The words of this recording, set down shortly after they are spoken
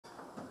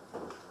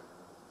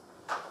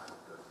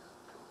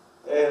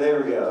Hey,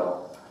 there we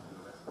go.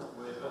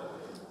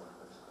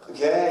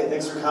 Okay,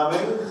 thanks for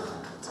coming.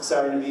 It's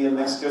exciting to be in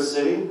Mexico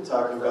City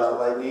talking about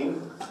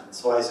Lightning,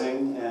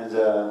 splicing,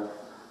 and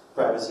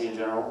privacy in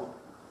general.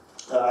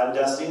 I'm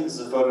Dusty. This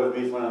is a photo of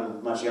me when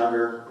I'm much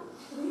younger,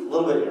 a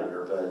little bit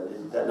younger,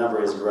 but that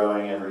number is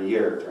growing every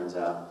year, it turns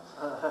out.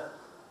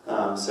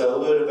 So a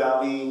little bit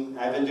about me.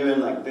 I've been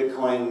doing like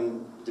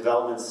Bitcoin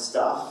development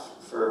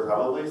stuff for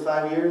probably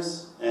 5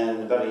 years,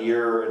 and about a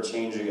year and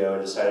change ago I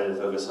decided to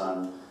focus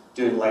on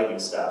doing Lightning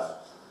stuff.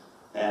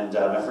 And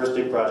my first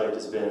big project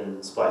has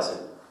been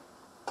splicing.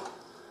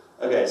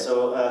 Okay,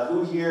 so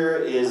who here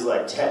is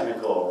like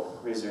technical?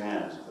 Raise your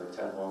hand, like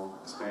technical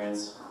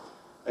experience.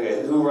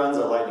 Okay, who runs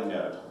a Lightning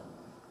node?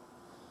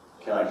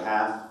 Okay, like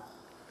half.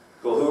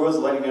 Cool, who runs a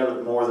Lightning node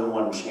with more than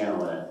one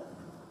channel in it?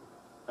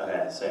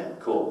 Okay, same,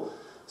 cool.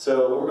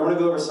 So we're going to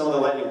go over some of the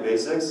Lightning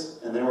basics,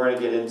 and then we're going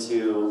to get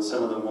into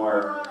some of the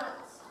more...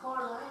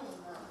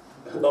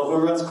 Oh,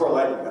 who runs core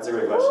Lightning? That's a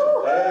great question.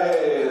 Woo!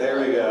 Hey, there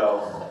we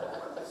go.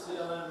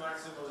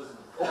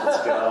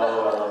 Let's go,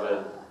 I love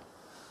it.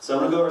 So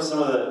I'm going to go over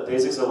some of the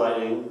basics of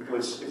Lightning,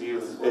 which if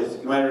you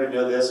might already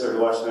know this or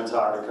you watched my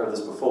talk, I covered this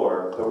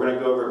before, but we're going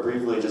to go over it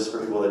briefly just for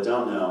people that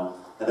don't know,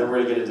 and then we're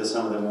going to get into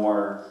some of the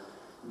more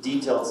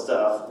detailed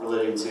stuff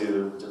relating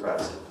to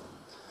privacy.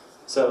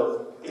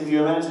 So if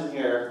you imagine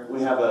here,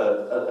 we have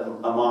a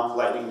mock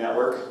Lightning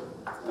network.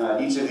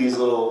 Each of these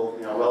little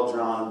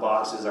well-drawn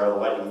boxes are the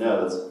Lightning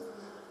nodes,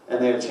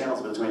 and they have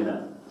channels between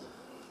them.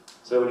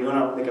 So when you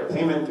want to make a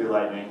payment through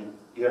Lightning,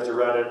 you have to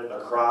route it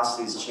across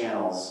these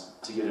channels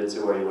to get it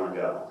to where you want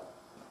to go.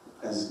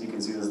 As you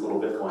can see, this little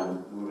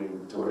Bitcoin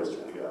moving to where it's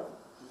trying to go.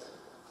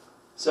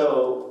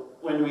 So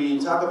when we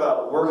talk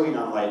about working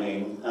on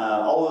Lightning,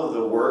 all of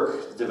the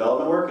work,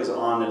 development work, is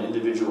on an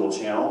individual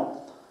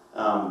channel.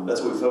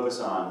 That's what we focus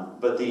on,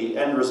 but the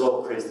end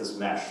result creates this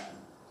mesh.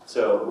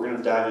 So we're going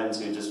to dive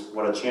into just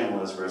what a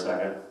channel is for a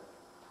second.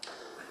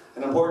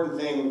 An important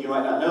thing you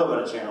might not know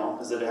about a channel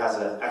is that it has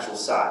an actual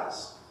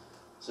size.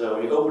 So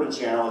when you open a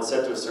channel, it's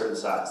set to a certain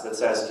size. That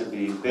size could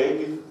be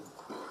big,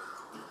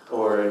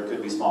 or it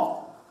could be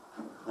small.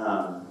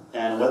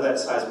 And what that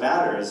size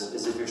matters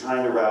is if you're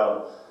trying to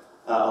route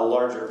a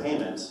larger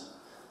payment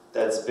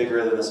that's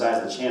bigger than the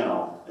size of the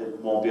channel, it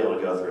won't be able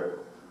to go through.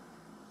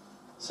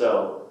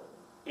 So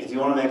if you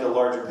want to make a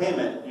larger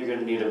payment, you're going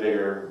to need a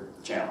bigger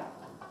channel.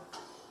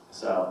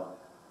 So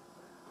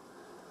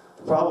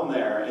the problem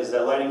there is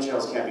that Lightning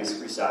channels can't be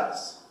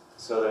resized.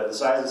 So that the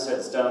size is set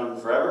in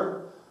stone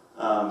forever,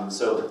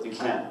 so you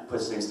can't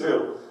push things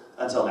through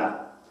until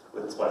now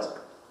with splicing.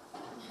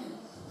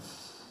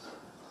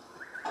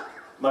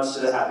 Much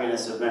to the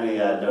happiness of many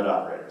node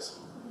operators.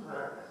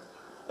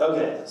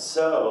 Okay,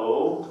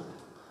 so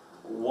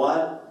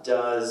what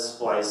does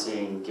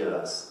splicing give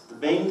us? The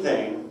main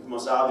thing, the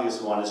most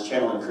obvious one, is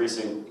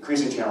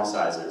increasing channel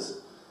sizes.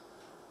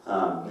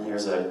 And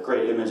here's a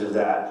great image of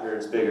that. Here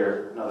it's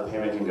bigger, now the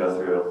payment can go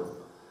through.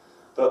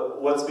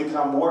 But what's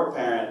become more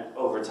apparent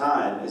over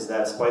time is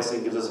that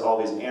splicing gives us all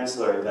these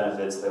ancillary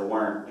benefits that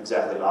weren't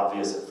exactly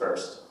obvious at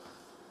first.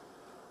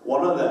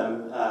 One of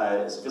them,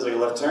 feels like a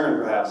left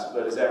turn perhaps,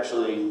 but is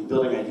actually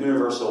building a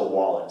universal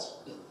wallet.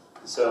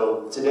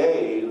 So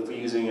today, if you're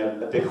using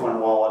a Bitcoin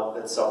wallet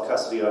that's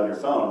self-custody on your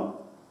phone,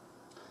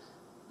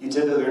 you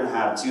typically are going to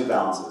have two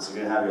balances.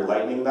 You're going to have your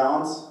Lightning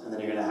balance, and then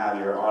you're going to have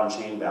your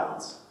on-chain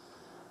balance.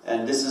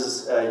 And this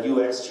is a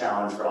UX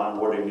challenge for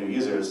onboarding new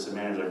users to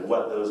manage like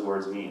what those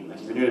words mean.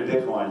 Like if you're new to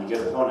Bitcoin, you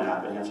get the phone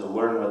app and you have to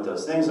learn what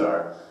those things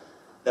are.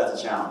 That's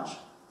a challenge.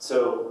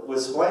 So with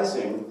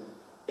splicing,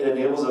 it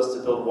enables us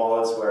to build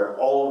wallets where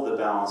all of the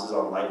balance is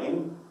on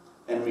Lightning,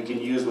 and we can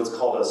use what's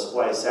called a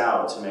splice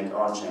out to make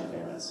on-chain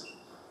payments.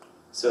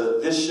 So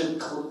this should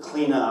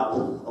clean up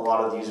a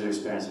lot of the user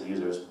experience of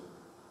users.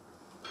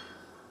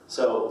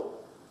 So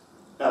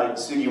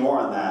speaking more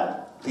on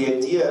that, the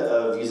idea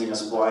of using a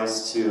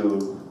splice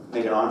to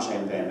make an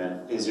on-chain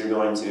payment is you're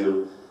going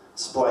to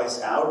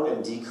splice out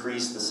and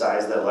decrease the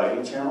size of that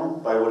Lightning channel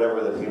by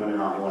whatever the payment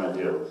amount you want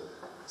to do.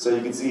 So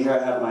you can see here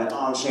I have my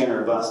on-chain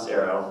or bust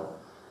arrow,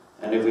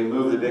 and if we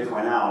move the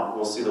Bitcoin out,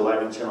 we'll see the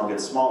Lightning channel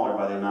get smaller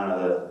by the amount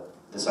of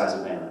the size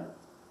of payment.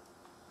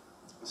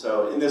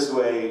 So in this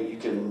way, you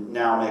can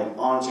now make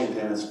on-chain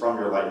payments from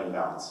your Lightning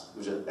balance,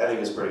 which I think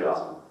is pretty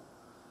awesome.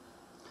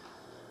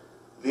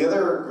 The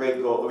other great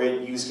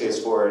use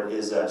case for it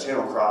is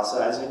channel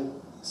cross-sizing.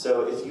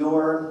 So if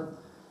you're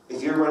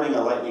running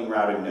a Lightning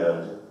routing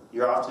node,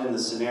 you're often in the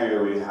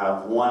scenario where you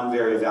have one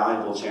very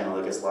valuable channel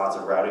that gets lots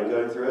of routing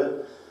going through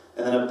it,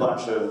 and then a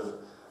bunch of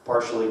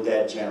partially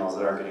dead channels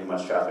that aren't getting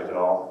much traffic at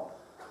all.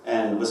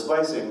 And with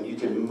splicing, you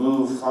can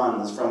move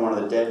funds from one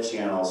of the dead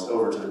channels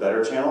over to the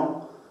better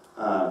channel,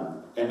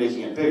 and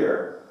making it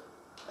bigger.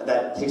 And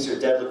that takes your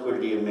dead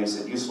liquidity and makes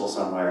it useful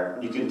somewhere.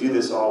 You can do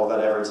this all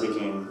without ever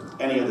taking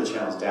any of the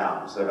channels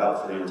down, so they're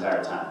out for the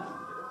entire time.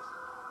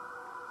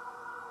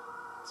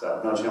 So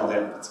no channel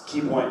down. It's a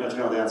key point, no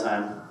channel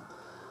downtime.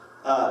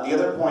 The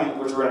other point,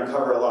 which we're going to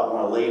cover a lot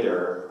more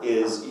later,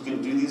 is you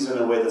can do these in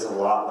a way that's a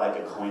lot like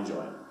a coin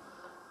join.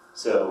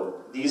 So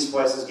these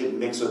splices get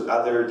mixed with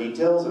other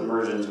details and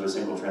merged into a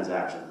single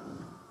transaction.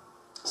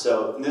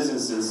 So in this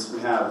instance,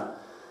 we have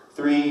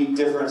 3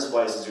 different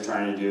splices you're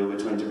trying to do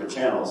between different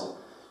channels.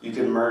 You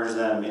can merge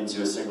them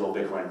into a single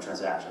Bitcoin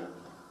transaction,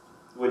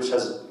 which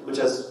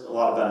has a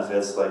lot of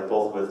benefits, like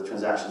both with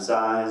transaction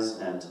size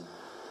and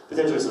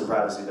potentially some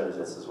privacy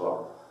benefits as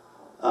well.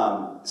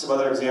 Some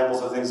other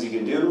examples of things you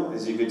can do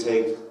is you could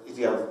take, if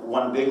you have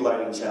one big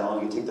Lightning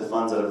channel, you can take the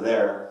funds out of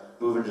there,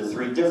 move into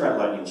 3 different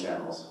Lightning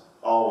channels,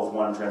 all with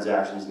one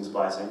transaction using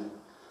splicing.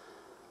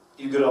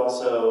 You could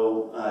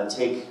also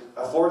take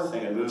a 4th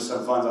thing and move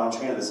some funds on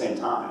chain at the same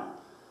time.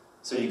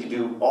 So you could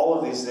do all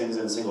of these things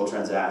in single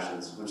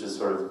transactions, which is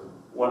sort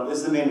of this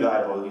is the main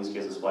valuable use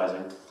case of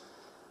splicing.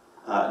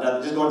 Now,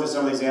 just going through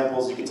some of the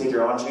examples, you could take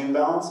your on-chain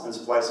balance and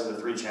splice into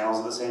 3 channels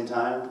at the same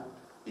time.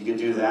 You could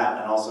do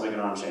that and also make an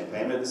on-chain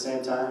payment at the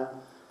same time.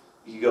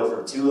 You could go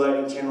from 2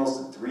 Lightning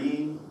channels to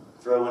 3,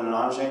 throw in an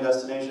on-chain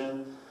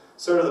destination.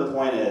 Sort of the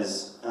point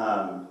is,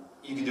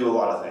 you can do a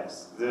lot of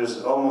things.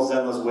 There's almost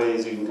endless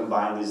ways you can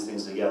combine these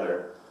things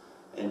together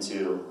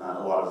into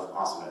a lot of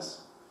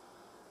awesomeness.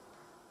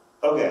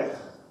 Okay,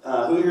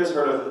 who here has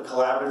heard of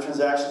collaborative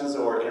transactions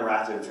or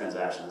interactive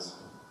transactions?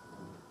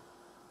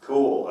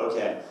 Cool,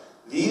 okay.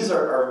 These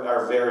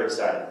are very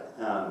exciting.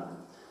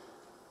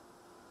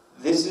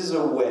 This is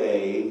a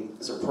way,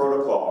 it's a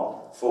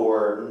protocol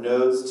for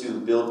nodes to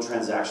build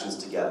transactions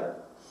together.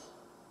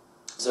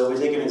 So if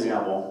we take an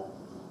example,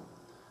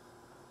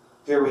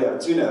 here we have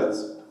 2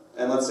 nodes,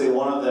 and let's say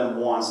one of them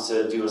wants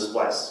to do a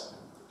splice.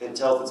 It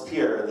tells its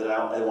peer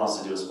that it wants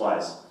to do a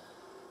splice.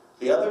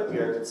 The other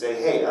peer could say,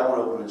 hey, I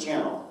want to open a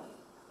channel.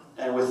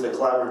 And with the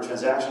collaborative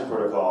transaction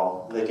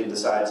protocol, they can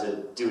decide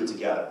to do it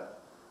together.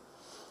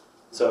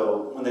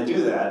 So when they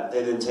do that,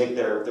 they then take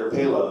their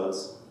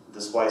payloads,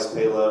 the splice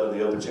payload and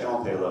the open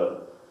channel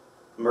payload,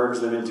 merge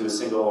them into a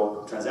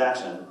single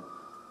transaction.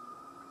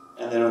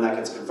 And then when that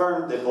gets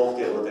confirmed, they both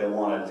get what they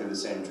wanted through the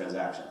same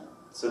transaction.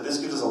 So this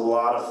gives us a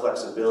lot of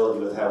flexibility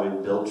with how we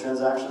build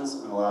transactions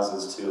and allows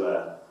us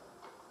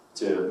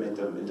to make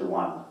them into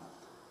one.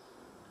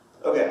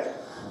 Okay,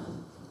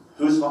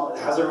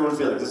 how's everyone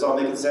feeling? Is this all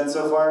making sense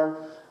so far?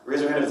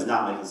 Raise your hand if it's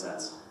not making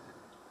sense.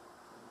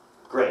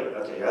 Great,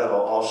 okay, you're either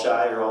all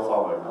shy or all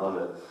following, I love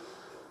it.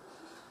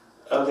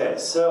 Okay,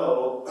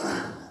 so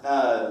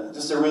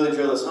just to really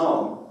drill this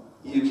home,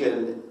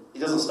 it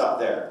doesn't stop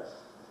there.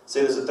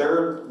 Say there's a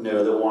 3rd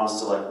node that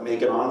wants to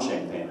make an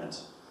on-chain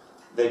payment.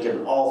 They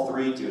can all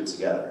 3 do it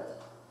together.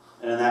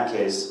 And in that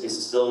case, it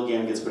still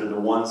again gets put into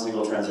one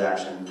single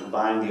transaction,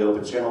 combine the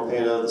open channel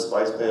payload, the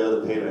splice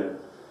payload, the payment,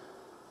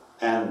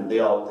 and they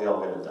all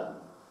get it done.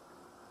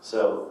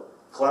 So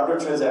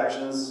collaborative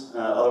transactions,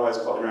 otherwise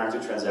called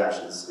interactive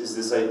transactions, is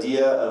this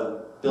idea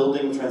of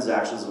building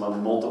transactions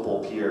among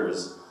multiple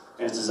peers,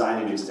 and it's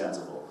designed to be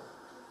extensible.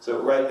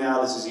 So right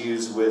now this is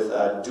used with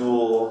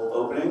dual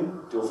opening,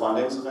 dual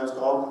funding sometimes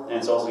called, and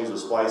it's also used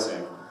with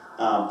splicing.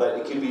 But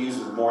it can be used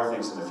with more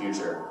things in the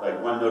future.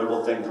 Like one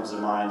notable thing that comes to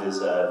mind is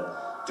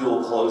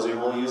dual closing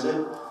will use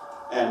it,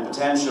 and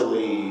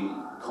potentially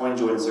coin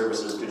join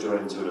services could join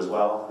into it as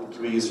well. It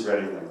can be used for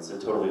anything. It's a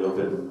totally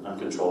open,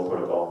 uncontrolled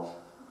protocol.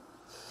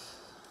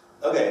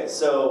 Okay,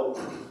 so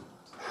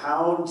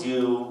how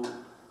do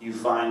you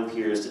find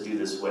peers to do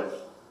this with?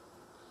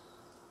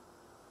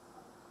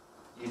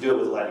 You do it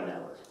with the Lightning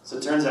Network. So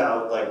it turns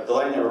out the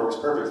Lightning Network works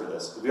perfect for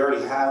this. We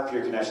already have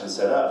peer connections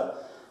set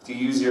up. If you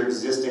use your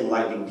existing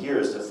Lightning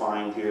peers to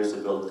find peers to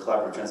build a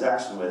collaborative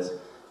transaction with,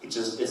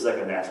 it's like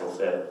a natural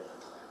fit.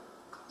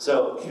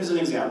 So here's an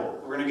example.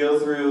 We're going to go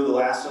through the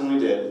last one we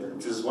did,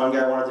 which was one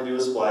guy wanted to do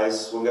a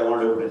splice, one guy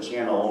wanted to open a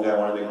channel, one guy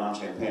wanted to make an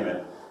on-chain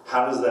payment.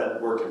 How does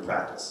that work in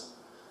practice?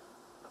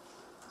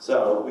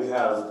 So we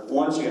have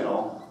one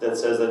channel that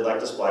says they'd like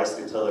to splice,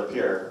 they tell their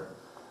peer.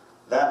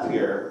 That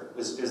peer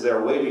is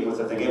there waiting with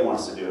the thing it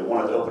wants to do. It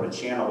wanted to open a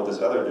channel with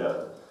this other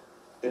node.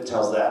 It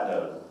tells that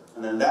node.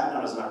 And then that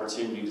node has an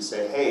opportunity to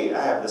say, hey,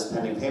 I have this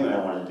pending payment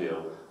I want to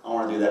do. I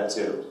want to do that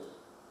too.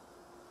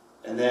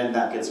 And then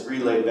that gets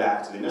relayed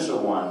back to the initial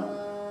one.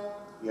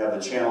 You have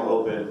the channel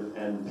open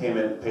and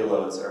payment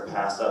payloads are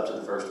passed up to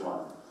the first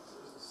one.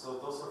 So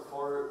those are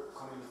 4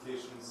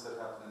 communications that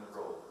happen in a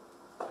row?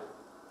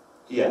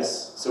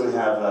 Yes. So we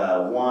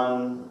have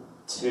 1,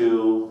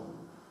 2,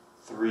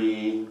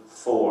 3,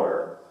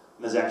 4.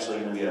 And there's actually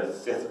going to be a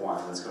 5th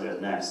one that's going to be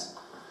up next,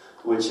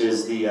 which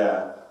is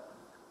the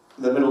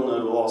middle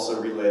node will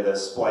also relay the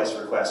splice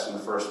request from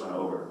the first one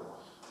over.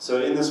 So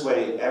in this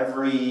way,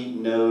 every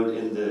node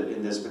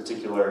in this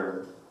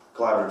particular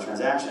collaborative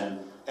transaction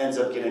ends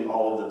up getting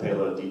all of the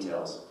payload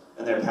details,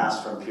 and they're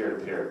passed from peer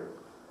to peer.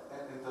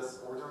 And does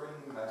ordering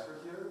matter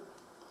here?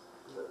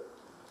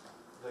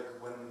 Like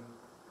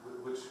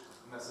which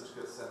message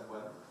gets sent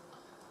when?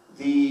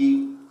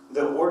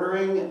 The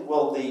ordering,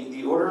 well,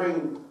 the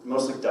ordering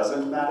mostly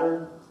doesn't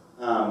matter,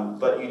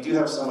 but you do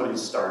have someone who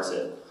starts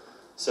it.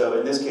 So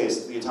in this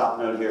case, the top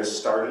node here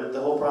started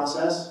the whole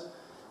process,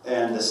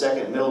 and the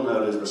second middle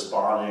node is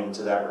responding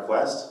to that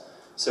request.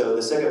 So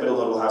the second middle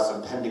node will have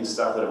some pending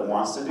stuff that it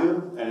wants to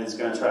do, and it's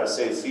going to try to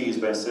save fees,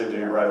 but instead of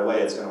doing it right away,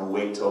 it's going to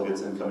wait till it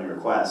gets an incoming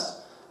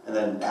request, and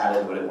then add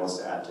in what it wants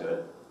to add to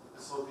it.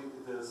 So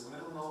this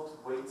middle node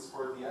waits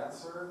for the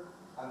answer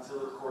until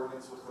it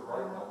coordinates with the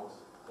right node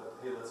that,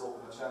 hey, let's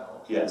open a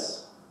channel.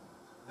 Yes.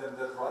 Then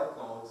that right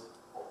node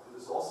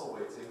is also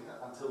waiting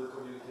until it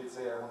communicates,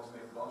 hey, I want to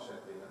make an on-chain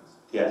payment.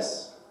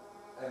 Yes.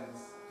 And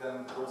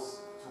then those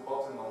two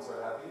bottom nodes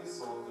are happy,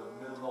 so the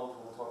middle node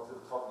will talk to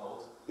the top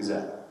node.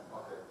 Exactly.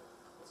 Okay,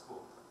 that's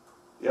cool.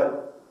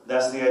 Yep,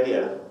 that's the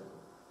idea.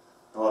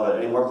 I love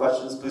it. Any more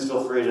questions? Please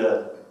feel free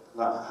to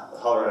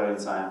holler at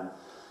any time.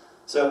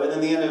 So, and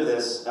then the end of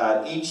this,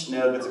 each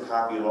node gets a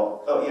copy of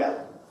all. Oh,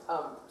 yeah.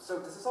 So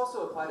does this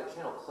also apply to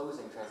channel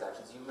closing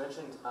transactions? You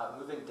mentioned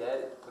moving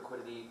dead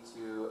liquidity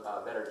to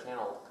a better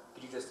channel.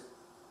 Could you just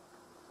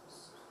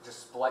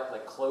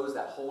close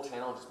that whole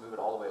channel and just move it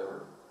all the way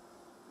over?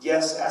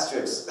 Yes,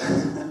 asterisk.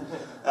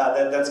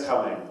 That's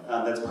coming.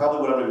 That's probably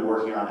what I'm going to be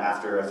working on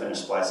after I finish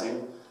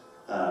splicing.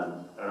 I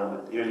don't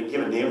know. You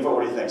give a name for it?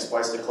 What do you think?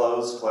 Splice to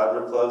close,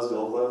 collaborative close,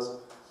 dual close?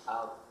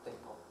 I'll think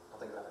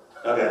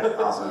about it. Okay,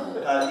 awesome.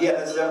 Yeah,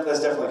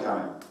 that's definitely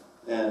coming.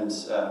 And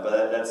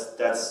but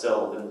that's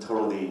still in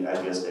totally the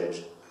idea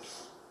stage.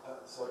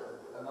 Sorry,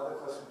 another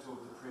question to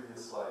the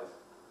previous slide.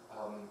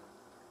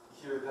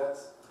 Here, that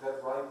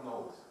right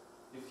node,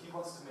 if he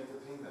wants to make a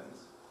payment,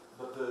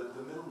 but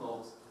the middle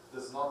node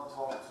does not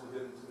talk to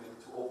him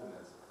to open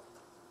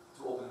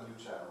a new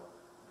channel,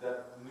 that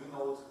new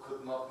node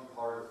could not be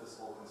part of this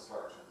whole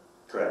construction.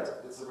 Correct.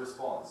 It's a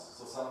response,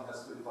 so someone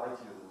has to invite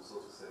you, so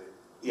to say.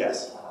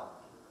 Yes.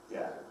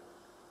 Yeah.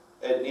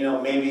 And, you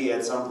know, maybe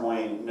at some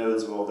point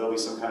nodes there'll be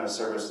some kind of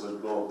service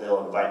that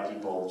they'll invite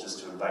people just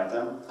to invite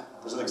them.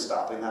 There's nothing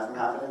stopping that from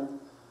happening.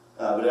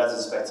 But as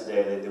it's spec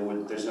today,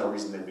 there's no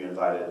reason they'd be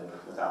invited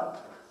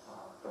without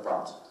a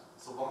prompt.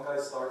 So one guy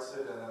starts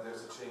it, and then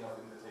there's a chain of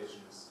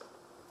invitations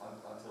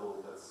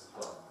until that's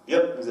done.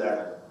 Yep,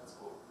 exactly. That's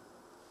cool.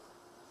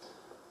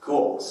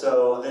 Cool.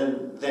 So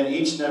then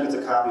each node gets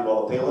a copy of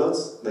all the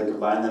payloads. They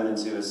combine them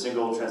into a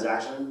single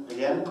transaction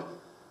again.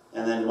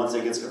 And then once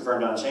it gets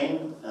confirmed on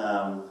chain,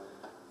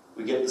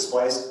 we get the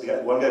splice.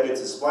 One guy gets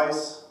his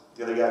splice,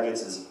 the other guy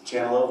gets his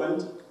channel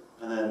opened,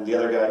 and then the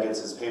other guy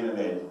gets his payment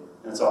made.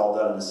 And it's all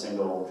done in a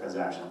single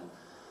transaction.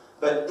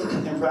 But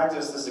in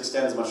practice, this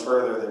extends much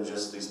further than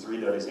just these 3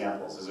 node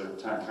examples. These are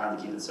kind of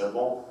keep it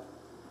simple.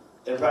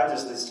 In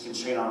practice, this can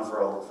chain on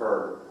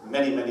for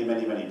many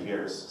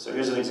peers. So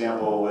here's an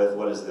example with,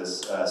 what is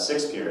this,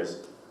 6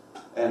 peers.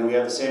 And we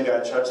have the same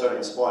guy starting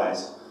a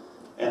splice,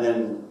 and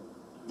then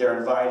they're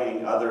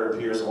inviting other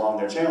peers along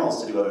their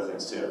channels to do other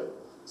things too.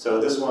 So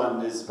this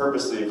one is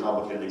purposely a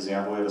complicated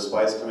example. We have a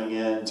splice coming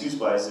in, 2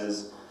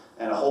 splices,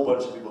 and a whole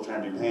bunch of people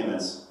trying to do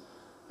payments.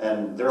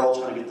 And they're all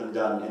trying to get them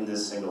done in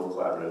this single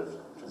collaborative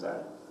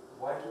transaction.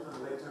 Why do the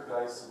later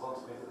guys who want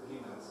to make a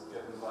payment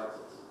get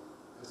invited?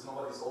 Because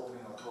nobody's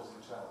opening or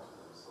closing channels to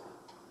them, so.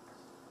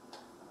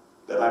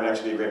 That might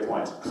actually be a great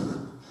point.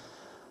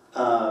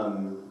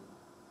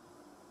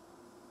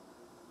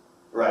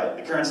 Right,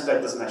 the current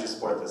spec doesn't actually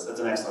support this.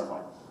 That's an excellent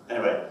point.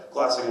 Anyway,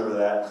 glossing over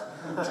that.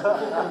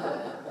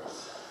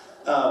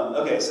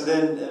 Okay, so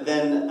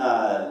then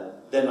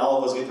all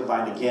of those get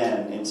combined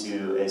again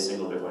into a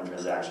single Bitcoin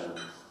transaction.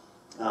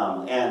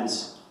 And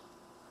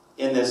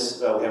in this,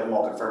 we have them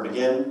all confirmed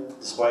again.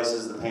 The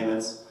splices, the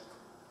payments,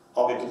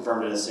 all get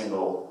confirmed in a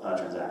single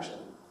transaction.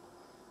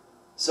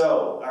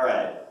 So, all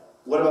right,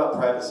 what about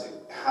privacy?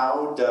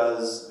 How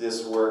does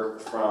this work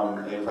from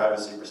a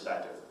privacy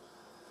perspective?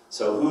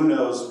 So who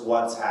knows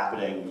what's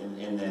happening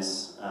in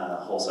this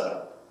whole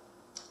setup?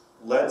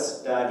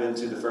 Let's dive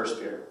into the first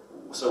peer.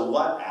 So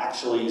what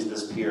actually is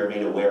this peer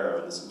made aware of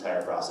in this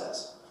entire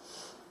process?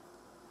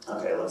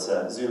 Okay, let's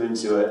zoom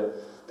into it.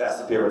 That's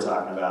the peer we're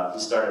talking about. He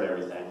started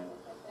everything.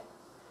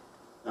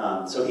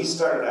 So he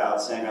started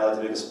out saying, I'd like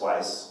to make a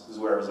splice. He was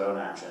aware of his own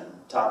action.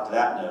 Talked to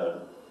that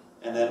node.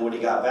 And then what he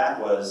got back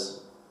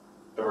was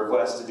a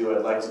request to do,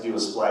 I'd like to do a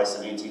splice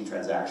in 18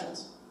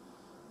 transactions.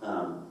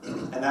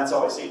 And that's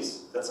all he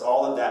sees. That's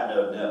all that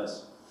node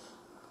knows.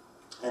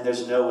 And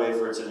there's no way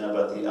for it to know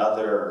about the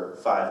other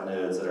 5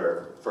 nodes that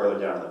are further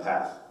down the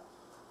path.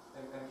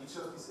 And each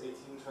of these 18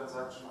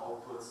 transaction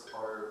outputs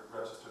are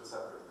registered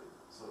separately.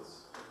 So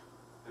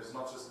there's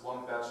not just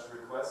one batched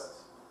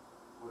request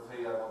with,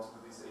 hey, I want to do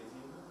these 18.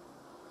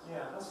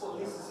 Yeah, that's what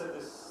Lisa said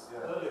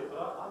earlier,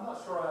 but I'm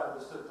not sure I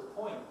understood the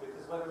point,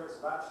 because whether it's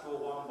batched or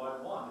one by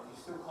one, you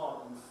still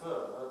can't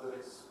infer that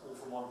it's all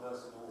from one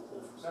person or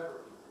all from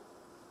separate people.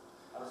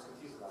 I was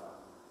confused about that.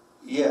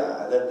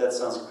 Yeah, that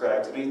sounds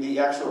correct. I mean, the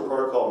actual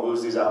protocol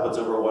moves these outputs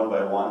over one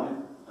by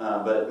one,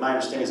 but my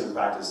understanding is in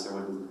practice there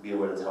wouldn't be a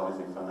way to tell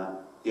anything from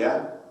that.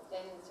 Yeah?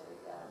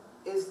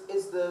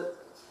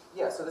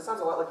 So this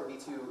sounds a lot like the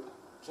V2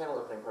 channel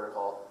opening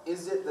protocol.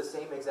 Is it the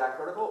same exact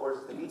protocol, or is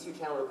it the V2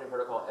 channel opening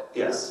protocol a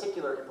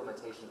particular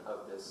implementation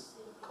of this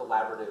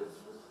collaborative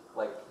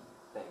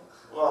thing?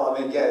 Well, I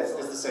mean, yeah, it's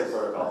the same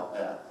protocol.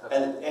 Yeah, okay.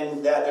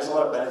 and that there's a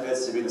lot of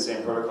benefits to being the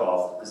same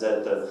protocol, is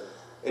that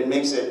it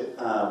makes it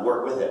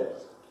work with it.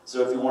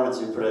 So if you wanted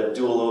to put a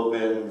dual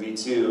open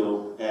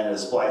v2 and a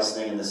splice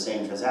thing in the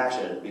same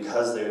transaction,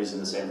 because they're using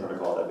the same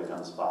protocol, that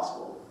becomes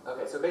possible.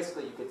 Okay, so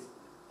basically you could,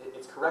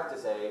 it's correct to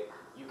say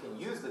you can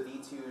use the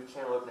v2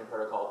 channel opening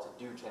protocol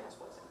to do channel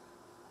splicing.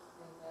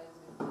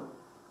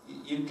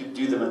 You could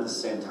do them at the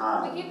same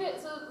time. We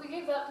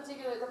gave that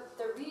particular,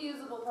 the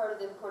reusable part of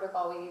the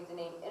protocol, we gave the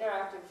name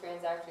interactive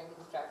transaction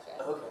construction.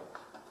 Okay.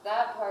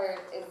 That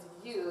part is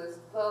used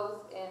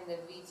both in the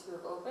V2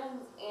 of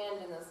opens and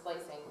in the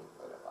splicing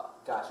protocol.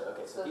 Gotcha,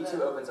 okay, so So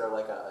v2 opens are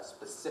like a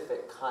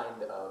specific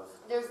kind of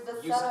There's the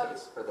use setup.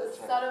 case for the The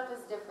channel. setup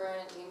is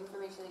different, the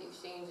information that you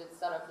exchange, its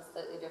setup is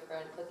slightly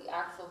different, but the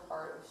actual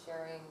part of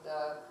sharing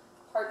the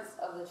parts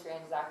of the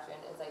transaction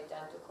is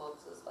identical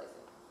to the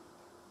splicing.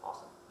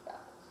 Awesome.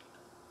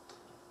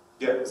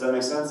 Yeah, does that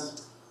make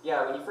sense?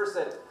 Yeah, when you first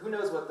said, who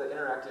knows what the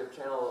interactive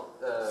channel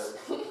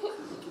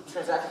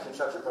transaction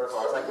construction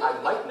protocol is, I was like, I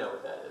might know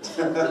what that is.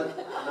 I'm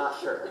not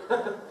sure.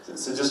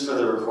 So just for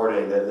the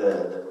recording,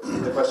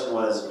 the question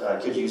was,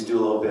 could you use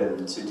dual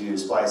open to do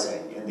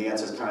splicing? And the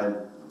answer is kind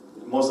of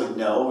mostly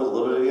no, with a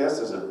little bit of yes.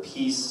 There's a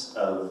piece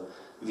of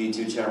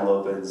V2 channel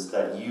opens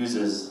that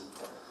uses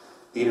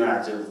the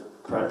interactive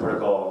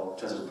protocol,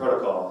 transaction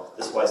protocol,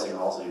 the splicing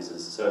also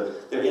uses. So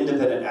they're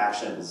independent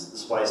actions, the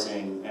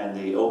splicing and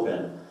the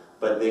open,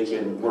 but they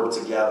can work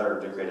together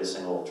to create a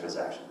single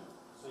transaction.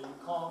 So you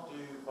can't do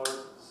both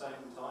at the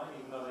same time,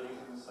 even though they're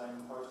using the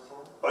same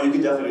protocol? Oh, you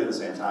could definitely do it at the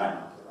same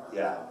time.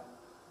 Yeah.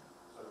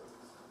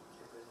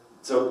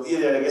 So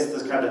yeah, I guess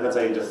this kind of depends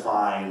how you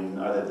define,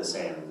 are they the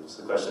same?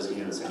 So the question is, can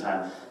you do it at the same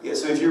time? Yeah,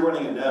 so if you're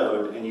running a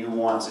node and you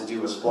want to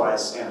do a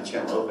splice and a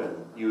channel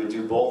open, you would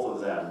do both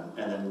of them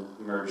and then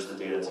merge the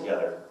data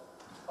together.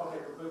 Okay,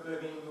 but I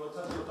mean, in your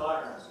terms of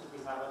diagrams, if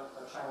we have a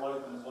channel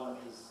open as one of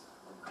these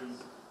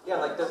Yeah,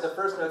 like the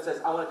first node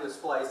says, I want to do a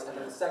splice, and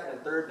then the second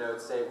and third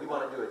nodes say, we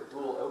want to do a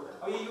dual open.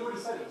 Oh, yeah, you already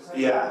said it. You said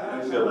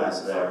Yeah, you feel nice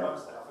there. Sorry, I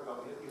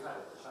forgot. You had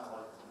it, the channel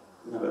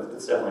open. No, but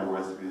it's definitely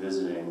worth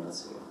revisiting. Let's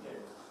see. Yeah.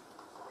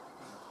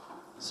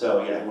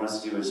 So yeah, he wants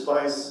to do a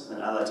splice,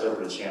 and I'd like to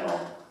open a channel.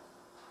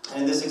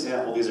 And in this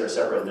example, these are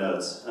separate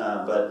nodes.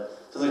 But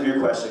something for your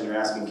question, you're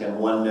asking, can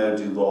one node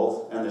do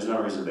both? And there's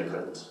no reason they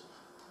couldn't.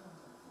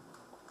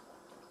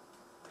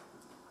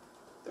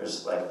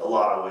 There's like a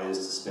lot of ways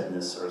to spin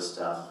this sort of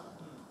stuff.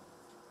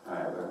 All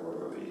right, where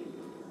were we?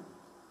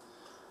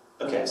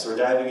 Okay, so we're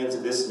diving into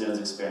this node's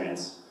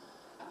experience.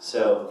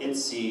 So it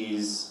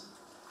sees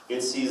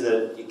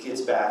that it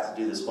gets back to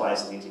do the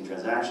splice in 18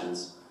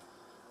 transactions.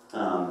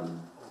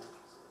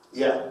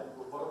 Yeah.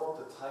 What about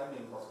the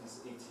timing of these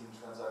 18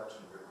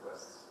 transaction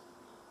requests?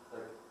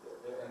 Like,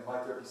 and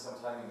might there be some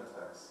timing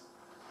effects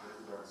that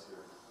you learn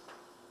here?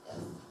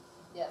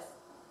 Yes. Yes.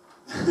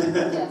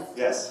 Yes.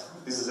 Yes.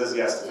 Lisa says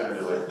yes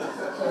definitively.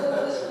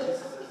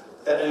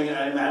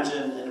 I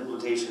imagine an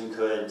implementation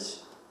could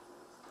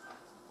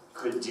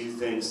do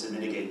things to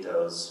mitigate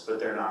those, but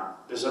they're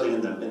not. There's something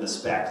in the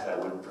spec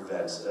that would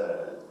prevent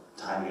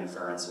timing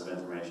inference of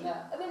information.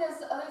 Yeah. I mean,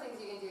 there's other things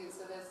you can do.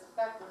 So this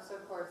spec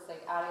supports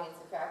like adding and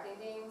subtracting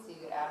things. So you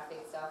could add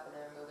fake stuff and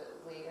then remove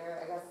it later.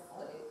 I guess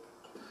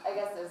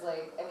there's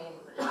like, I mean,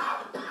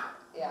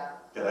 yeah.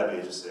 Yeah, that'd be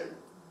interesting.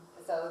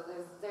 So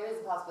there is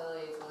a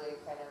possibility to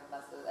like kind of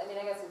mess with. I mean,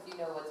 I guess if you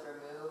know what to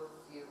remove,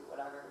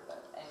 whatever.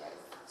 But anyways.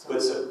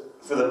 But so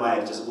for the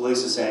mic, just what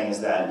Lisa's saying is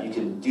that you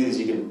can do this.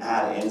 You can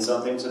add in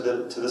something to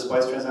the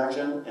splice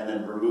transaction, and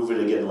then remove it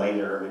again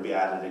later, or maybe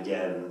add it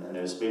again, and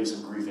there's maybe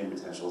some griefing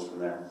potentials from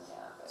there. Yeah.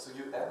 So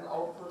you add an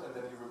output and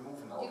then you remove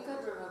an output? You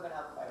could remove an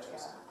output.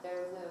 Yeah.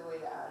 There's a way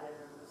to add and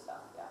remove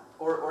stuff. Yeah.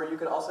 Or you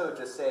could also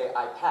just say,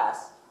 I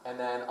pass, and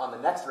then on the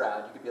next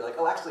round, you could be like,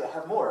 oh, actually, I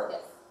have more.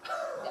 Yes.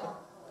 Yeah.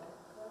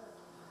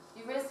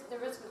 The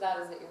risk with that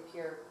is that your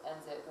peer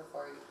ends it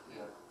before you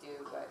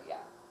do, but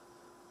yeah.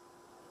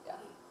 Yeah.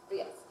 But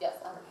yes, 100%,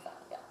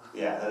 yeah.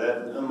 Yeah,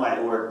 that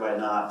might work, might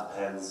not,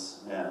 depends.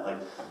 Yeah, like,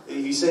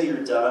 if you say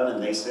you're done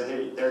and they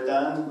say they're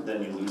done,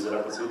 then you lose it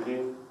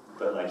opportunity.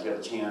 But like, you have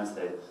a chance,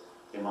 they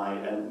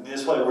might, and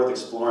it's probably worth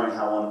exploring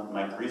how one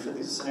might grief at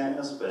these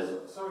scenarios,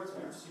 but... Sorry to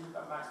interrupt you,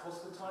 Max, what's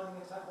the timing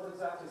attack? What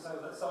exactly? So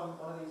that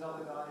one of these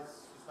other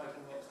guys who's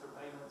making the extra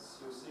payments,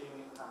 you're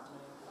seeing it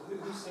happening?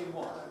 Who's seeing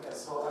what? I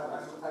guess. So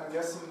I'm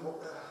guessing,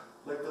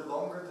 like the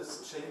longer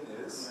this chain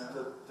is,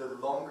 the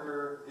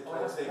longer it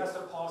will take. It has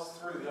to pass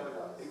through the other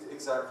guys.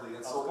 Exactly,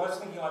 and so I was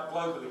thinking like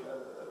globally,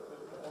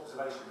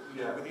 observation,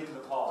 within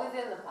the path.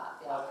 Within the path,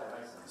 yeah. Okay,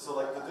 makes sense. So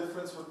like the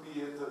difference would be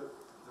the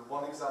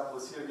one example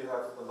is here you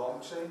have a long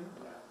chain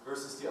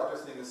versus the other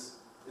thing is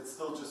it's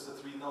still just the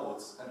 3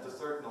 nodes and the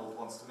third node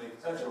wants to make.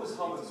 So if it was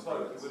hub and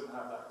spoke, you wouldn't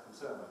have that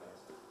concern, I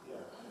guess. Yeah.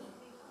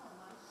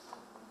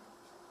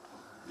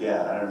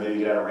 Yeah, I don't know, maybe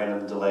you get a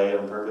random delay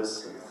on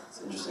purpose.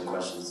 It's interesting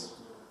questions.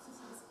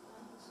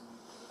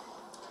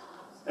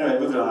 Anyway,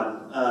 moving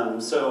on.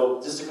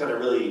 So just to kind of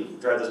really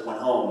drive this point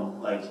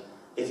home, like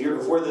if you're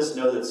before this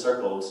node that's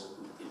circled,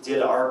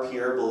 did our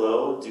peer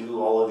below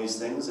do all of these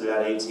things? Did it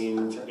add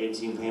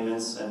 18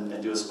 payments and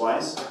do a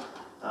splice?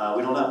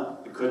 We don't know.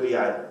 It could be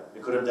either.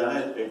 It could have done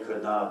it. It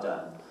could not have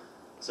done.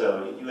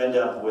 So you end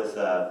up with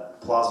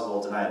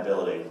plausible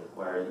deniability,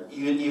 where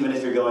even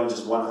if you're going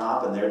just one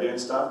hop and they're doing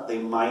stuff, they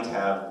might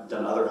have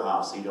done other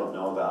hops that you don't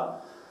know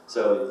about.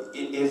 So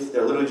if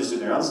they're literally just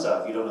doing their own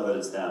stuff, you don't know that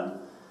it's them.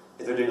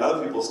 If they're doing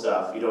other people's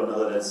stuff, you don't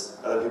know that it's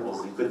other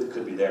people's, it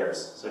could be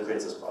theirs. So it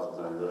creates this plausible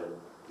deniability.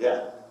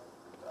 Yeah?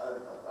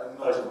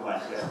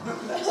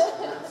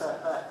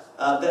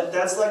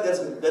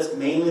 That's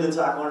mainly the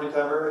talk I wanted to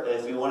cover.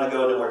 If you want to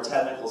go into more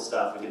technical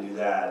stuff, we can do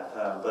that.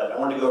 But I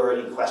wanted to go over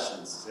any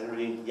questions.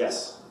 Anybody?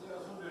 Yes? Yeah, I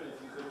was wondering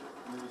if you could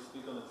maybe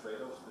speak on the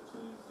trade-offs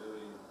between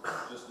doing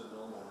just a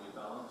normal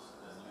rebalance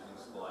and using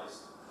Splice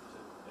to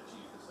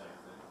achieve the same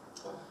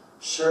thing.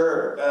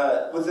 Sure.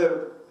 With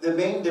the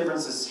main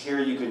difference is here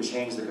you can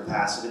change the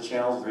capacity of the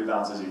channels. With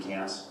rebalances you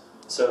can't.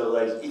 So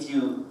like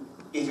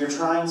if you're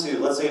trying to,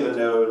 let's say you have a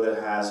node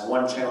that has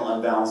one channel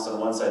unbalanced on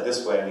one side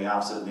this way and the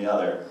opposite on the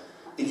other,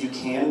 if you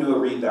can do a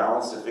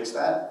rebalance to fix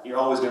that, you're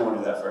always going to want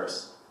to do that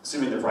first,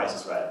 assuming the price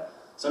is right.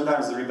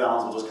 Sometimes the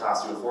rebalance will just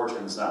cost you a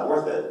fortune, it's not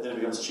worth it, then it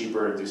becomes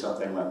cheaper to do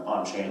something like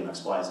on-chain, like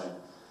splicing.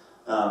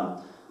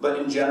 But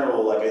in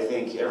general, like I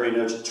think every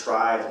node should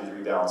try to do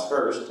the rebalance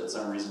first at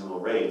some reasonable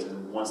rate,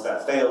 and once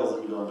that fails,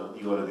 then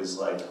you go to these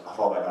like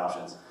fallback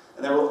options.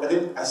 And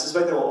I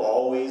suspect there will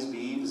always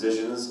be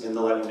positions in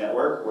the Lightning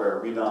Network where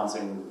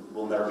rebalancing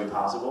will never be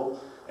possible.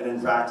 And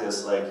in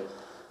practice,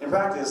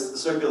 the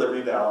circular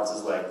rebalance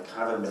is like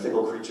kind of a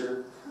mythical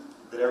creature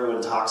that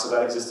everyone talks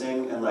about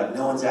existing, and like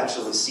no one's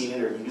actually seen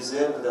it or used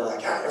it, but they're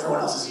like, ah, everyone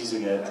else is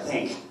using it, I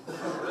think.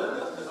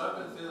 Because I've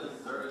been feeling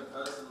very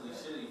personally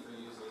shitty for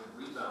using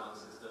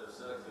rebalance instead of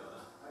circular.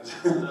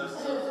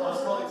 I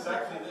was told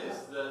exactly this,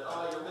 that,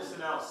 oh, you're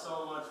missing out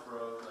so much,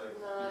 bro. Like,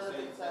 you're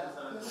saying 10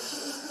 times.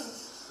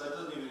 So it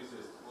doesn't even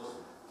exist.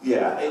 Awesome.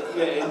 Yeah,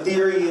 in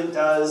theory it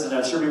does, and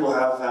I'm sure people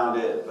have found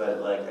it, but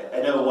like I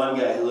know one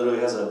guy who literally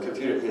has a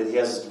computer, he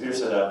has his computer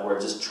set up where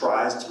it just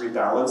tries to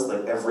rebalance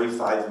like every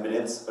 5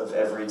 minutes of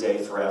every day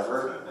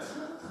forever.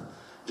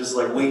 Just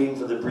like waiting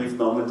for the brief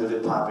moment of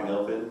it popping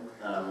open,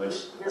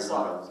 which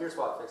PureSwap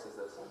fixes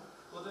this.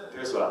 Well,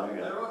 PureSwap, there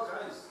you go. There are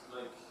guys,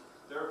 like,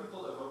 there are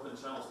people that have opened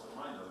channels to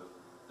my node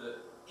that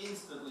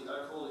instantly,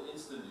 I call it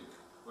instant nuke,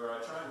 where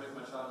I try and make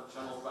my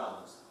channels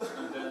balanced,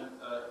 and then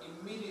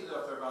immediately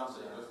after I balance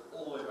it, it goes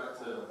all the way back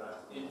to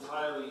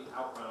entirely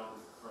outbound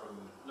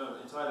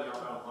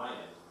my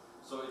end.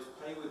 So it's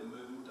Pay with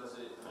Moon does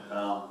it, and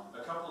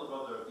a couple of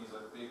other of these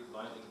like big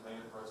Lightning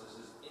payment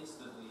processes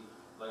instantly,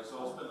 like,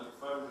 so I'll spend like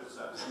 500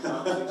 sats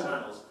balancing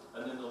channels,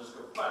 and then they'll just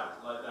go back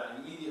like that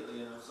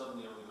immediately, and then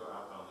suddenly only go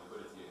outbound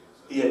liquidity again.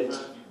 So it's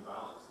trying to keep it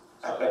balanced.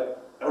 So,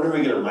 I wonder if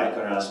we get a mic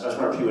on. I just want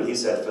to repeat what he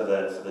said for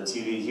the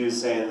TV. He was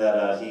saying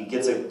that he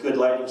gets a good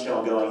Lightning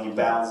channel going, he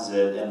balances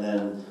it, and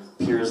then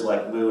peers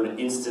like Moon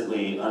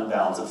instantly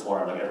unbalance it for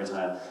him like every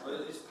time. But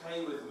it's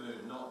Pay with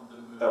Moon, not the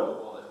Moon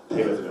wallet.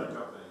 Pay with Moon.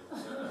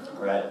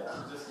 Right.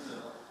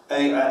 I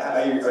mean,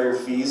 are your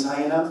fees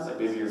high enough? Like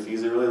maybe your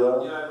fees are really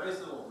low? yeah, I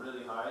raised them all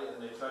really high,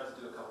 and they tried to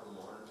do a couple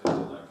more and paid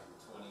me like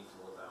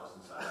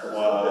 24,000 sats.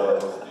 Wow.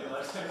 Yeah,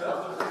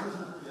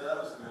 that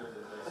was good.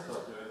 They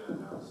stopped doing that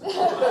now. So. I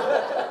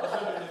was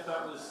wondering if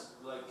that was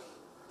like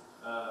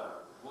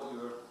what you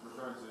were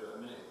referring to a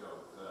minute ago,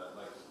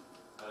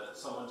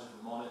 someone just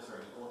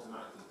monitoring it,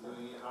 automatically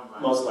doing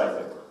it. Most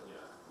likely.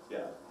 Yeah.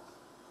 Yeah.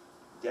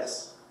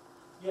 Yes.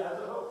 Yeah,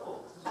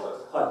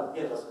 hi,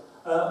 yeah, it does.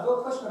 I've got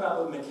a question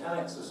about the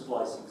mechanics of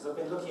splicing, because I've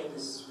been looking at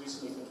this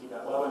recently thinking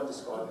about, well, I won't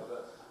describe it,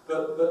 but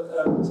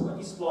so when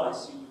you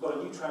splice, you've got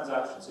a new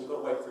transaction, so you've got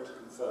to wait for it to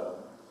confirm,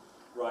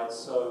 right?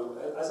 So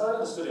as I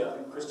understood it, I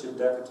think Christian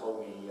Decker told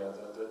me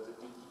that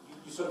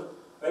you sort of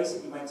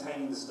basically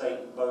maintaining the state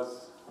in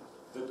both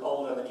the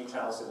old and the new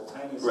channel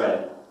simultaneously.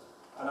 Right.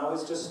 And I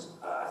was just,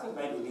 I think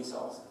maybe Lisa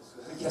answered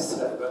this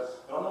yesterday,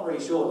 but I'm not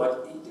really sure.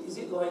 Like, is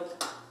it like,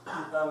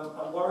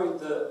 I'm worried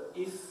that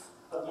if,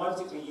 at my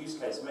particular use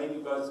case, maybe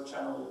both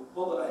channel,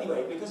 well,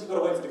 anyway, because you've got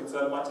to wait for it to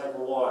confirm, it might take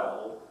a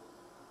while.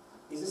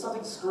 Is there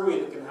something screwy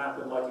that can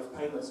happen, like if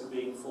payments are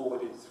being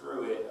forwarded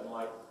through it and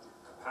like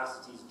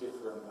capacity is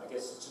different? I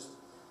guess it's just,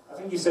 I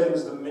think you said it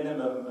was the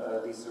minimum,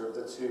 Lisa, of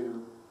the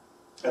two.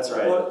 That's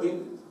right.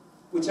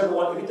 Whichever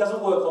one, if it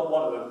doesn't work on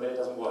one of them, then it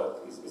doesn't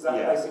work. Is that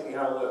Yeah. basically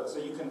how it works? So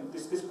you can,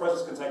 this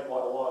process can take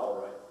quite a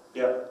while, right?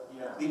 Yep.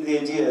 Yeah. The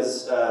idea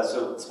is,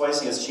 so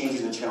splicing is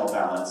changing the channel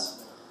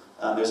balance.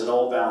 There's an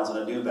old balance and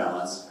a new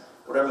balance.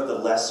 Whatever the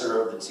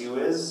lesser of the two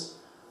is,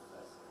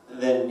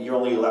 then you're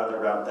only allowed to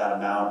route that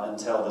amount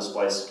until the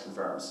splice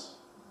confirms.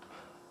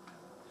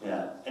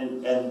 Yeah,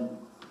 and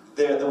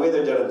the way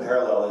they're done in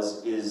parallel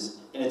is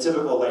in a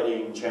typical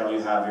Lightning channel,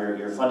 you have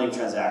your funding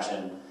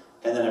transaction,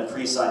 and then a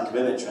pre-signed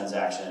commitment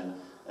transaction,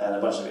 and a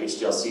bunch of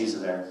HTLCs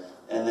in there.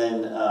 And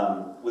then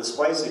with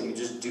splicing, you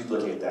just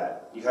duplicate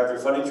that. You have your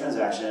funding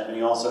transaction, and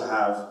you also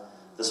have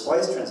the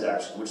splice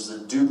transaction, which is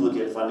a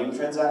duplicate funding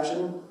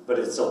transaction, but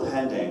it's still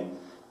pending.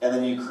 And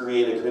then you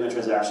create a commitment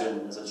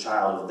transaction as a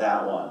child of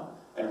that one,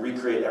 and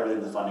recreate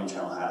everything the funding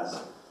channel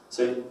has.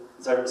 So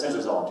essentially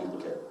it's all a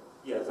duplicate.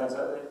 Yeah, thanks.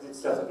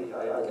 It's definitely,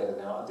 I get it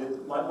now.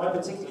 My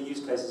particular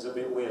use case is a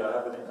bit weird. I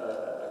have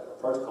a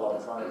protocol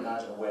I'm trying to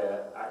imagine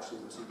where actually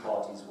the two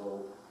parties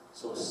will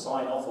sort of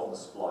sign off on the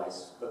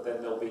splice, but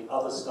then there'll be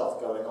other stuff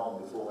going on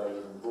before they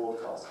even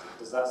broadcast it.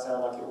 Does that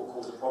sound like it will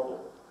cause a problem?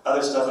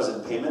 Other stuff is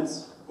in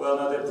payments? Well,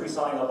 no, they're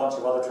pre-signing a bunch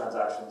of other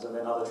transactions, and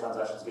then other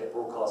transactions get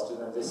broadcasted,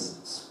 and then this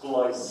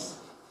splice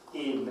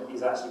in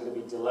is actually going to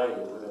be delayed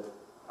with a,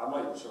 I'm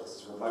not even sure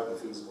this is remotely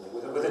feasible,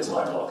 with a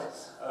time lock.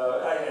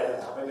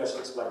 Yeah, maybe I should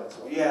explain it.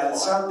 Yeah, it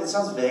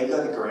sounds vaguely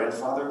like a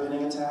grandfather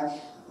pinning attack.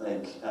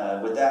 Like,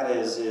 what that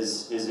is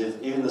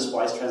if in the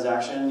splice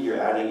transaction, you're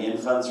adding in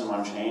funds from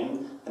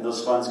on-chain, and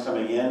those funds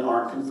coming in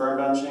aren't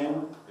confirmed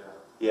on-chain. Yeah,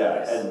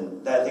 Yes.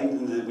 And that, I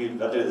think that we've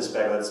updated the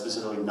spec that's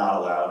specifically not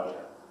allowed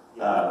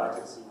Yeah, I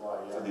can see why,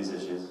 yeah. for these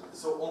issues.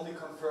 So only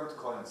confirmed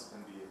coins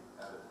can be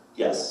added?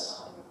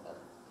 Yes.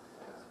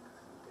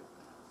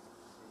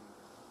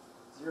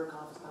 Zero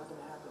conf is not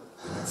going to happen.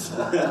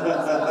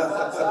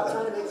 Stop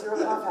trying to make zero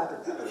conf happen.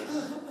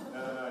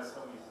 No, it's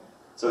not easy.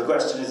 So the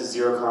question is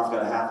zero conf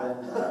going to happen?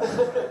 I guess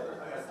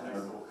the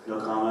next talk. No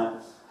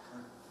comment?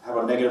 How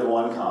about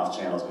 -1 conf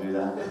channels? Can we do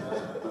that?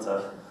 What's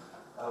up?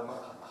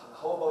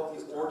 How about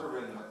the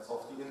ordering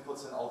of the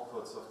inputs and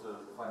outputs of the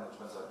final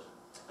transaction?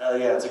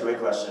 Yeah, that's a great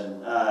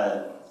question.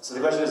 So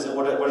the question is,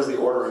 what is the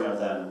ordering of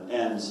them?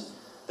 And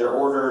they're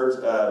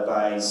ordered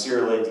by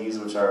serial IDs,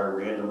 which are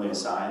randomly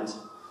assigned.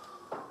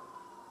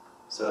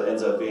 So it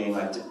ends up being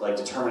like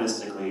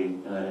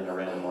deterministically in a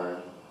random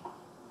order.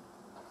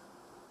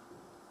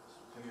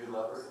 Can you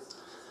elaborate?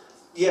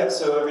 Yeah,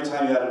 so every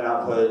time you add an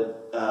output,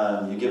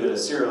 you give it a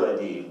serial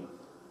ID,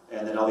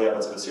 and then all the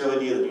outputs have a serial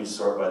ID, and then you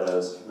sort by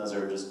those, and those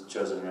are just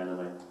chosen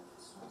randomly.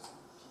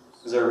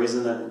 Is there a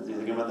reason that you're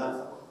thinking about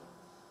that?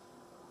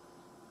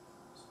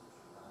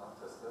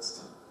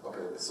 Test.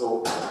 Okay,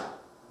 so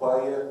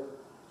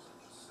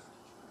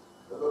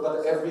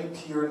but every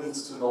peer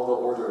needs to know the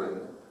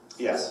ordering.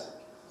 Yes.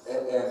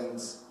 And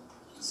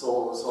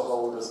so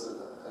how does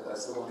I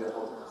still don't get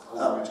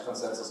how to reach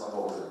consensus on the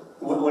ordering.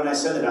 When I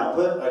send an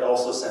output, I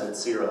also send it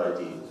serial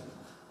ID.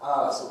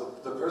 So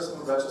the person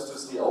who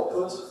registers the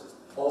output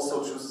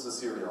also chooses a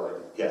serial ID.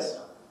 Yes.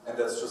 And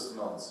that's just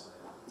nonce.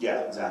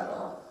 Yeah, exactly.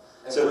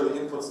 And So- so the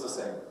input's the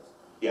same.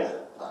 Yeah.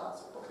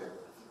 Okay.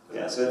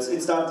 Yeah, so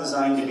it's not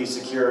designed to be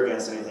secure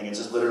against anything. It's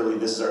just literally,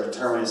 this is our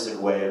deterministic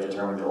way of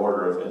determining the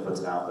order of inputs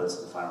and outputs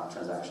in the final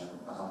transaction.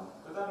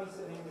 But that means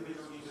that an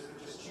individual user can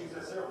just choose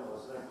their serial number,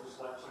 so they can just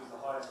like choose the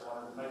highest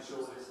one and make sure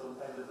that it's on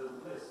the end of the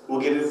list.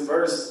 We'll get it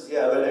first,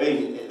 yeah, but I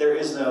mean, there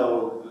is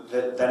no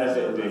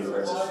benefit in being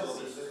first.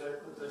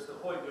 The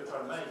point you're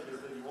trying to make is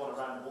that you want a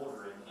random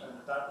ordering, and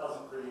that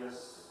doesn't really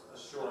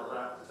assure a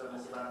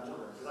random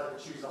ordering, because I can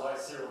choose the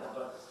highest serial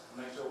number and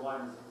make sure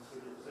mine is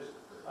in the position.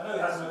 I know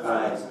it has no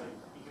value to me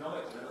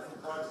economically, but I think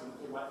privacy,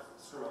 it might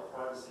screw up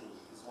privacy,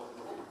 is what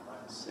you're looking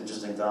at. It's an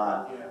interesting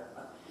thought. Yeah.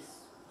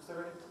 Is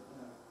there any?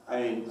 I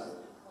mean,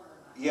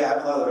 yeah, I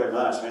haven't thought of it very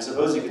much. I mean, I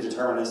suppose you could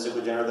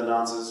deterministically generate the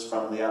nonces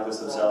from the outputs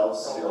themselves.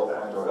 The alt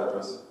or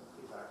address.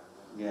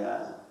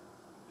 Yeah,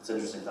 it's an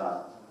interesting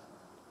thought.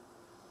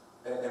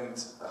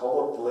 And how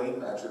about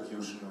blame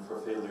attribution for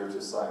failure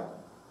to sign?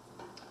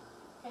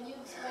 Can you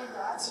explain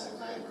that? That's a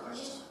great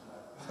question.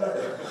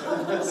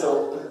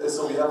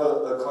 So we have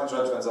a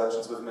conjoint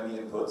transactions with many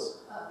inputs,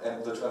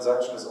 and the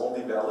transaction is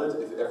only valid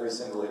if every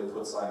single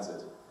input signs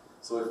it.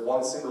 So if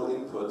one single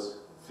input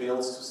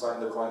fails to sign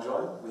the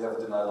conjoint, we have a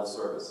denial of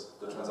service.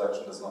 The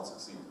transaction does not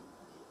succeed.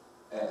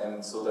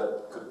 And so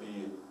that could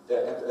be,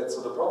 and so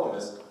the problem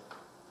is,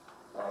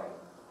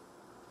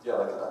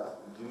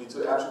 you need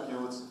to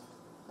attribute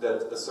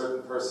that a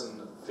certain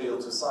person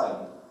failed to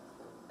sign,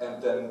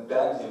 and then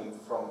ban him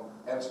from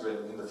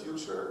entering in the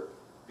future,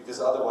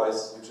 because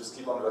otherwise you just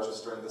keep on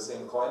registering the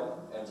same coin,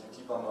 and you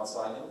keep on not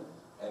signing,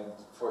 and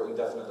for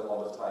indefinite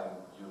amount of time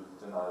you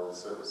deny the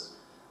service.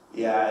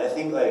 Yeah, I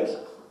think like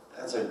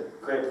that's a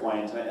great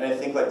point, and I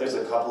think like there's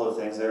a couple of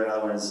things there. In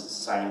other words,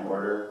 signing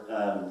order,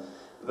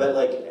 but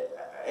like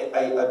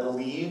I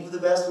believe the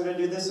best way to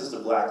do this is to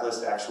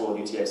blacklist actual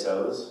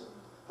UTXOs.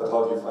 But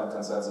how do you find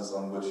consensus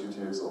on which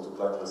UTXO to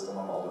blacklist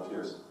among all the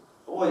peers?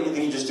 Well, you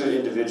think you just do it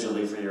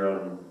individually for your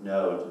own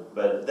node,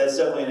 but that's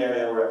definitely an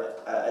area where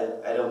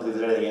I don't believe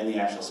there's anything in the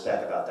actual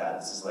spec about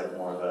that. This is like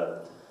more of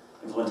a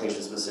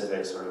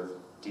implementation-specific sort of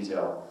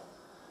detail.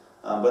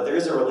 But there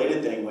is a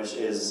related thing, which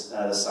is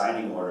the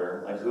signing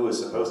order, like who is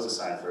supposed to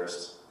sign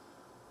first,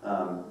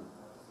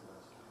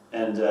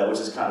 and which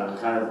is kind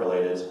of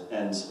related.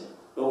 And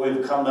what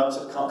we've come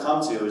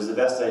to is the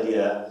best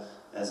idea,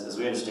 as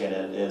we understand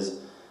it, is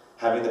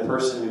having the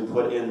person who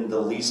put in the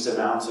least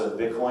amount of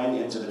Bitcoin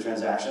into the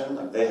transaction,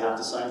 like they have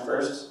to sign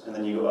first, and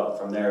then you go up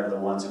from there to the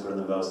ones who put in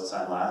the most and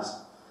sign last.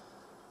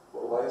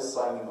 Well, why is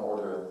signing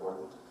order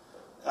important?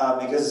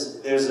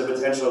 Because there's a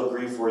potential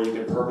grief where you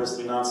could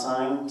purposely not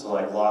sign to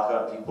like lock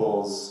up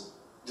people's,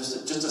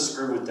 just to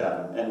screw with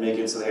them and make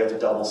it so they have to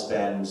double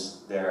spend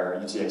their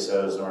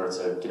UTXOs in order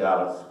to get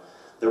out of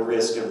the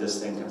risk of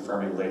this thing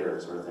confirming later,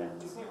 sort of thing.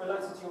 Isn't it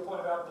related to your point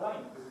about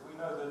blame? Because if we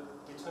know the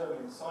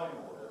determined signing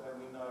order, then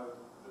we know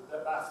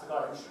that that's the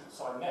guy who should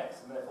sign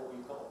next, and therefore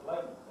we've got a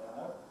blame there,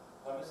 no?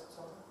 Have I missed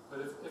something?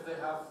 But if they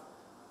have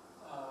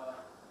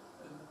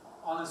an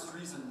honest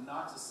reason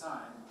not to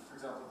sign, for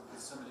example,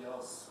 because somebody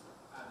else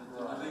added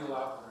an illegal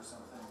output or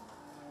something,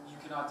 you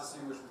cannot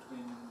distinguish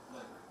between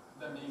like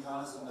them being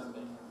honest and them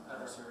being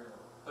adversarial.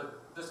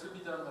 But this could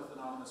be done with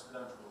anonymous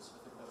credentials.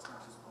 I think that's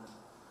Max's point.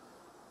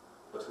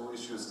 But who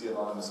issues the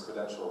anonymous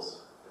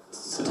credentials?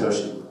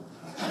 Satoshi.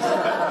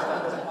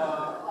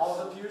 All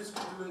the peers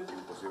can do it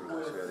with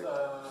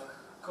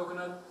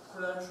coconut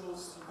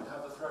credentials. You can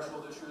have a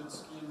threshold issued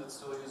scheme that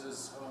still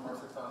uses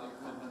homomorphic value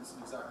commitments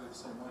in exactly the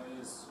same way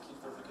as key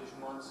verification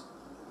ones.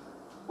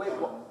 Wait,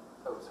 what?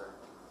 Oh, sorry.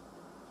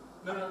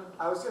 No.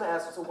 I was going to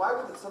ask, so why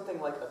would something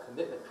like a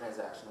commitment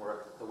transaction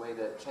work the way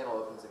that channel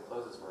opens and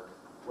closes work,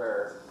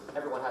 where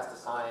everyone has to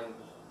sign,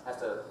 has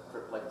to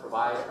like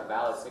provide a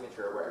valid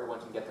signature where everyone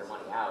can get their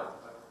money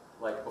out,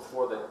 like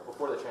before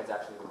the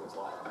transaction even goes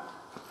live?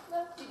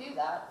 No, you do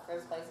that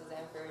for Splices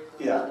and for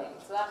the lending.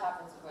 So that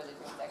happens before the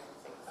transaction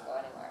signatures go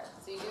anywhere.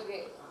 So you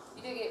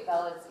do get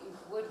valid, you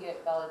would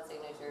get valid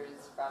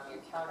signatures from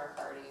your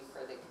counterparty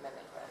for the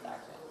commitment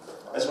transaction.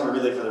 I just want to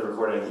relay for the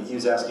recording. He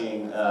was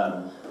asking,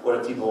 what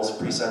if people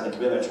pre-sign the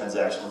commitment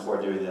transaction before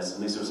doing this?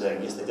 And Lisa was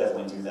saying, yes, they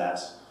definitely do that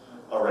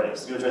already.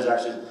 So commitment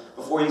transaction,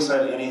 before you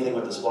sign anything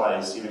with the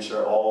Splice, you make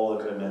sure all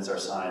the commitments are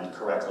signed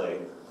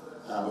correctly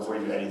before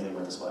you do anything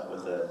with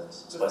the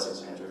splicing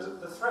signatures.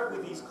 The threat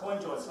with these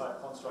coin join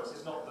type constructs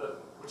is not that,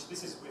 we're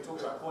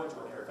talking about coin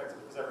join here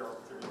effectively because everyone's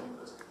contributing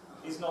inputs,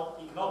 is not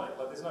economic.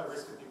 Like there's no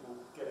risk of people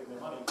getting their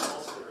money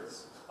lost here.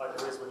 It's like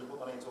there is when you put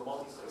money into a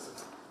multi-sig.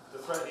 The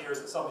threat here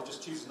is that somebody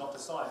just chooses not to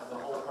sign and the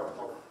whole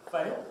protocol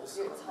fails.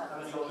 And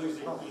then you're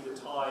losing either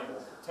time,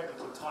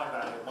 technically time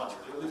value of money,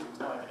 but you're losing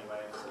time anyway,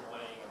 and it's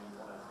annoying, and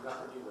you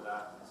have to deal with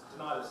that. It's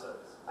denial of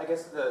service. I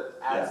guess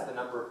as the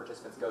number of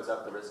participants goes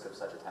up, the risk of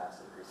such attacks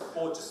increases.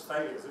 Or just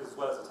failures as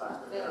well as attacks.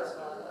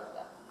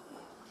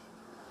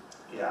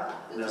 Yeah,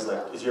 and there's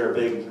like, if you're a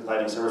big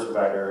Lightning service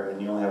provider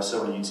and you only have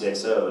so many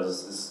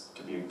UTXOs, this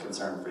could be a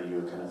concern for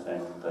you kind of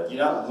thing. But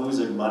you're not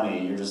losing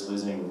money, you're just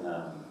losing,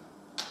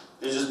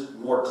 there's just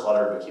more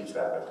clutter to keep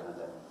track of kind of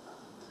thing.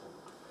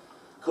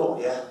 Cool,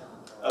 yeah.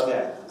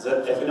 Okay,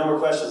 if we have no more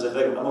questions, I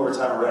think I'm over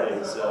time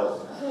already.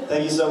 So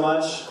thank you so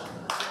much.